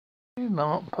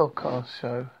Mark podcast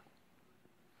show.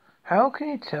 How can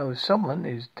you tell if someone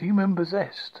is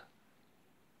demon-possessed?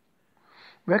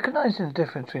 Recognizing the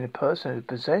difference between a person who is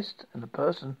possessed and a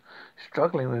person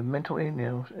struggling with mental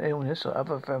illness or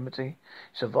other infirmity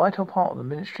is a vital part of the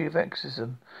ministry of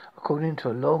exorcism, according to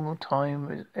a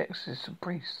long-time exorcist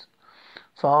priest,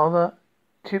 Father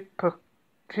Cipriano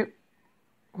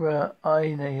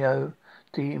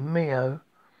di Meo,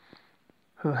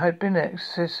 who had been an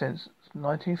exorcist since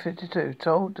 1952,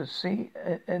 told the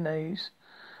CNA's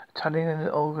Italian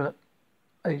organ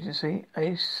agency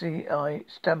ACI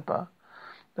Stampa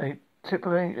that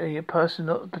typically a person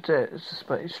not possessed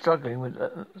but is struggling with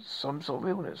some sort of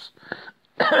illness.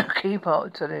 Key part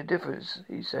of telling the difference,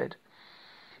 he said,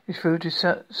 is through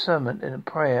discernment in a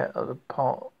prayer on the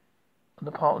part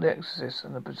of the exorcist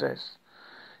and the possessed.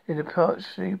 In the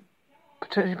potentially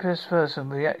possessed person,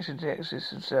 reaction to the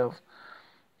exorcist himself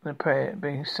and the prayer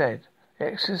being said. The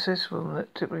exorcist will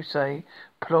typically say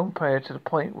prolonged prayer to the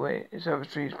point where his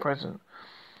adversary is present.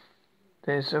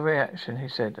 There's a reaction, he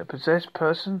said. A possessed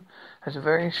person has a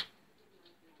very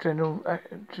general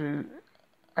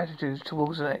attitude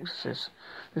towards an exorcist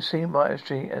who's seen by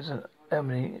adversary as an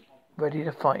enemy ready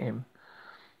to fight him.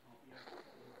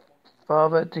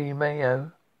 Father Di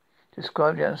Maio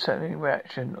described the unsettling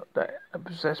reaction that a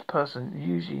possessed person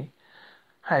usually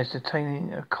has,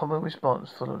 detaining a common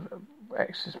response for the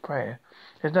exorcist prayer.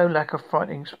 There's no lack of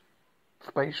frightening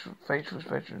facial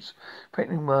expressions,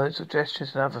 threatening words or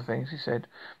gestures and other things, he said,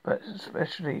 but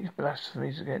especially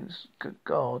blasphemies against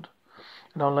God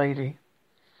and Our Lady.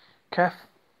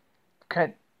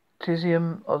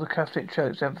 Catechism of the Catholic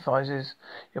Church emphasizes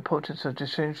the importance of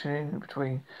distinguishing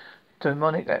between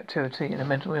demonic activity and a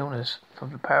mental illness.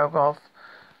 From the paragraph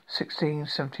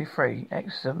 1673,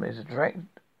 exorcism is directed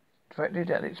at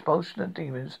the expulsion of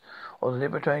demons or the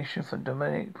liberation from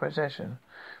demonic possession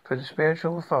through the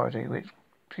spiritual authority which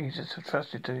Jesus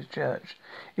entrusted to his church.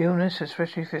 Illness,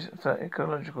 especially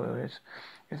psychological illness,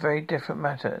 is a very different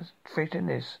matter. Treating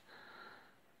this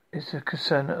is the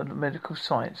concern of the medical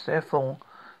science. Therefore,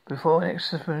 before an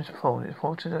exorcism is performed, it's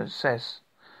important to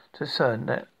discern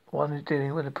that one is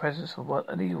dealing with the presence of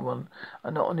an evil one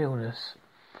and not an illness.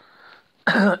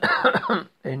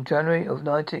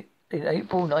 In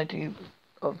April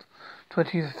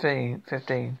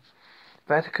 2015,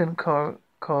 Vatican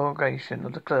Congregation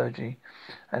of the Clergy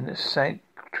and the St.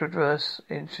 Tridorus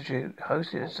Institute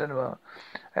hosted a seminar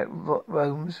at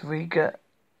Rome's Riga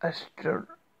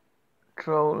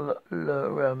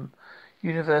Astrolorum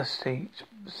University,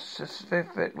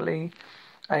 specifically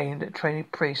aimed at training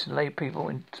priests and lay people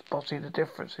in spotting the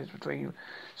differences between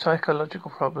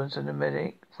psychological problems and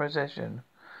demonic possession.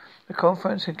 The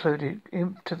conference included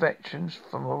interventions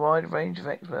from a wide range of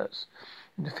experts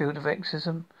in the field of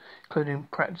exorcism, including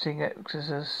practicing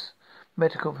exorcists,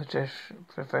 medical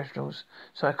professionals,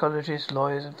 psychologists,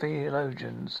 lawyers and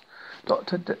theologians.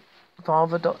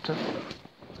 Father Dr.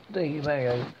 Di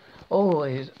Maio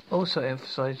also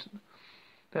emphasized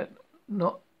that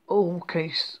not all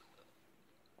cases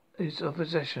of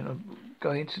possession are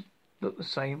going to look the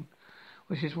same,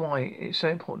 which is why it's so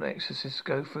important that exorcists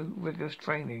go through rigorous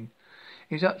training.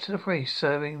 It's up to the priest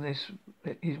serving his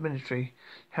ministry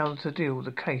how to deal with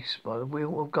the case by the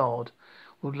will of God,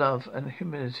 with love and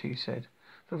humility, he said.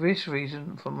 For this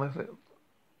reason, from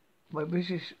my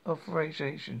British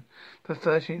authorization for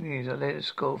 13 years, I led a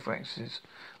school for exorcists.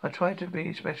 I tried to be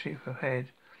especially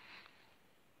prepared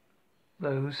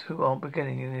those who are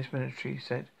beginning in this ministry, he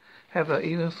said. However,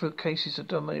 even though cases of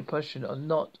demonic possession are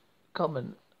not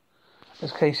common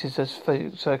as cases of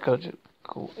psychological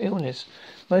illness,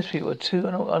 most people are too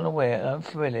unaware and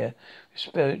unfamiliar with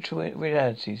spiritual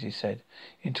realities, he said.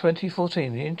 In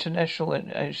 2014, the International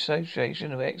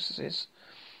Association of Exorcists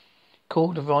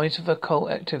called the rise of occult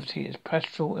activity as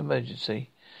pastoral emergency.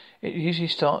 It usually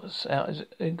starts out as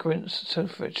ignorance,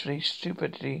 superficially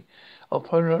stupidity, or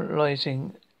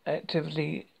polarizing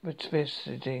activity,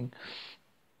 participating,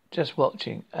 just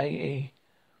watching. AE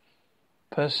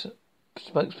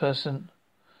spokesperson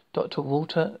Dr.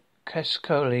 Walter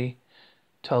Cascoli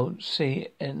told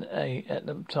CNA at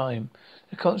the time,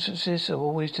 the consequences are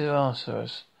always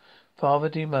disastrous. Father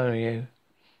Di Maio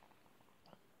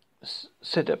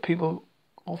said that people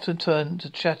often turn to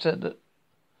chatter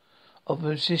of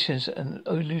musicians and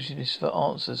illusionists for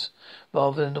answers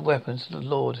rather than the weapons the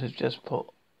Lord has just put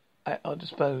at our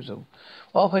disposal.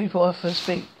 While people often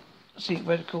seek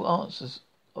medical answers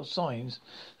or signs,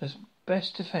 the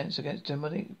best defense against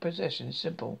demonic possession is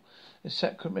simple. The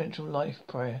sacramental life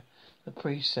prayer, the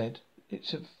priest said.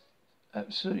 It's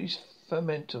absolutely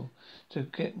fundamental to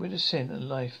get rid of sin and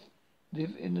live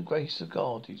in the grace of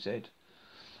God, he said.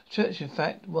 Church, in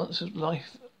fact, wants a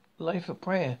life of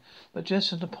prayer, but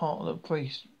just as the part of the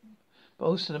priest, but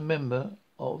also the member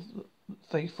of the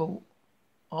faithful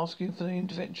asking for the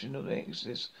intervention of the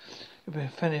exorcist. It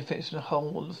benefits the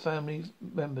whole of the family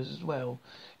members as well,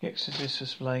 the exorcist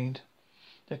explained.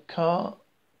 The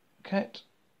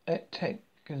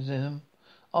catechism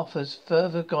offers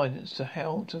further guidance to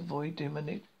how to avoid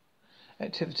demonic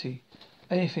activity.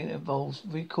 Anything that involves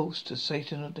recourse to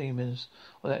Satan or demons,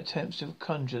 or that attempts to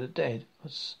conjure the dead,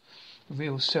 must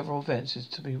reveal several events is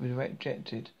to be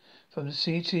rejected. From the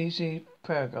CTC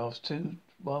paragraphs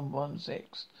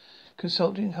 2116,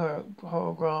 consulting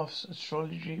horographs,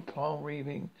 astrology, palm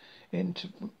reading,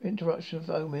 interruption of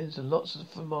omens, and lots of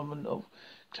phenomenon of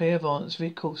clairvoyance,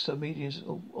 recourse to mediums,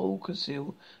 all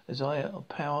conceal desire of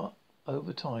power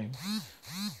over time.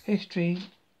 History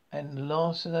and the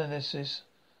last analysis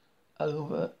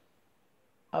over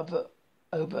other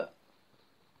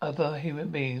human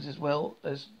beings, as well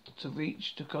as to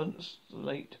reach to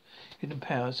constellate hidden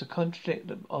powers, to contradict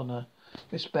the honour,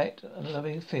 respect, and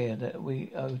loving fear that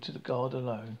we owe to the God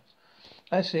alone.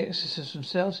 As for the exorcists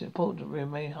themselves, it's important to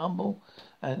remain humble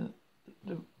and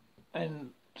to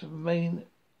remember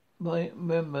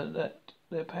that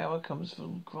their power comes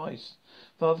from Christ,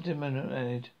 Father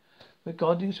Diminuted.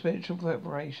 Regarding spiritual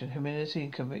preparation, humility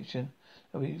and conviction,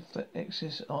 we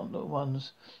exorcists aren't the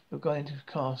ones who are going to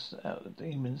cast out the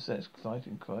demons that's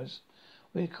fighting Christ.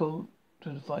 We're called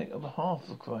to the fight on behalf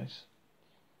of Christ.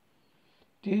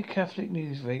 Dear Catholic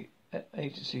News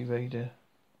Agency reader,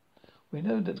 we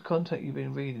know that the content you've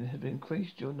been reading has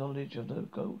increased your knowledge of the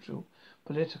cultural,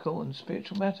 political and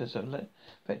spiritual matters that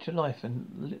affect your life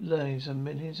and lives of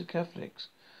millions of Catholics.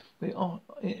 We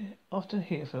often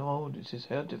hear from our audiences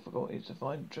how difficult it is to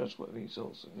find a trustworthy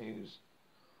source of news.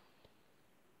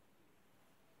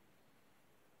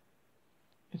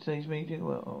 In today's media,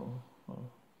 so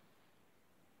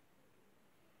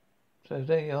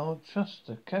there you are. Trust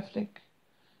the Catholic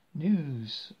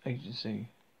News Agency.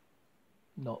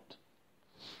 Not.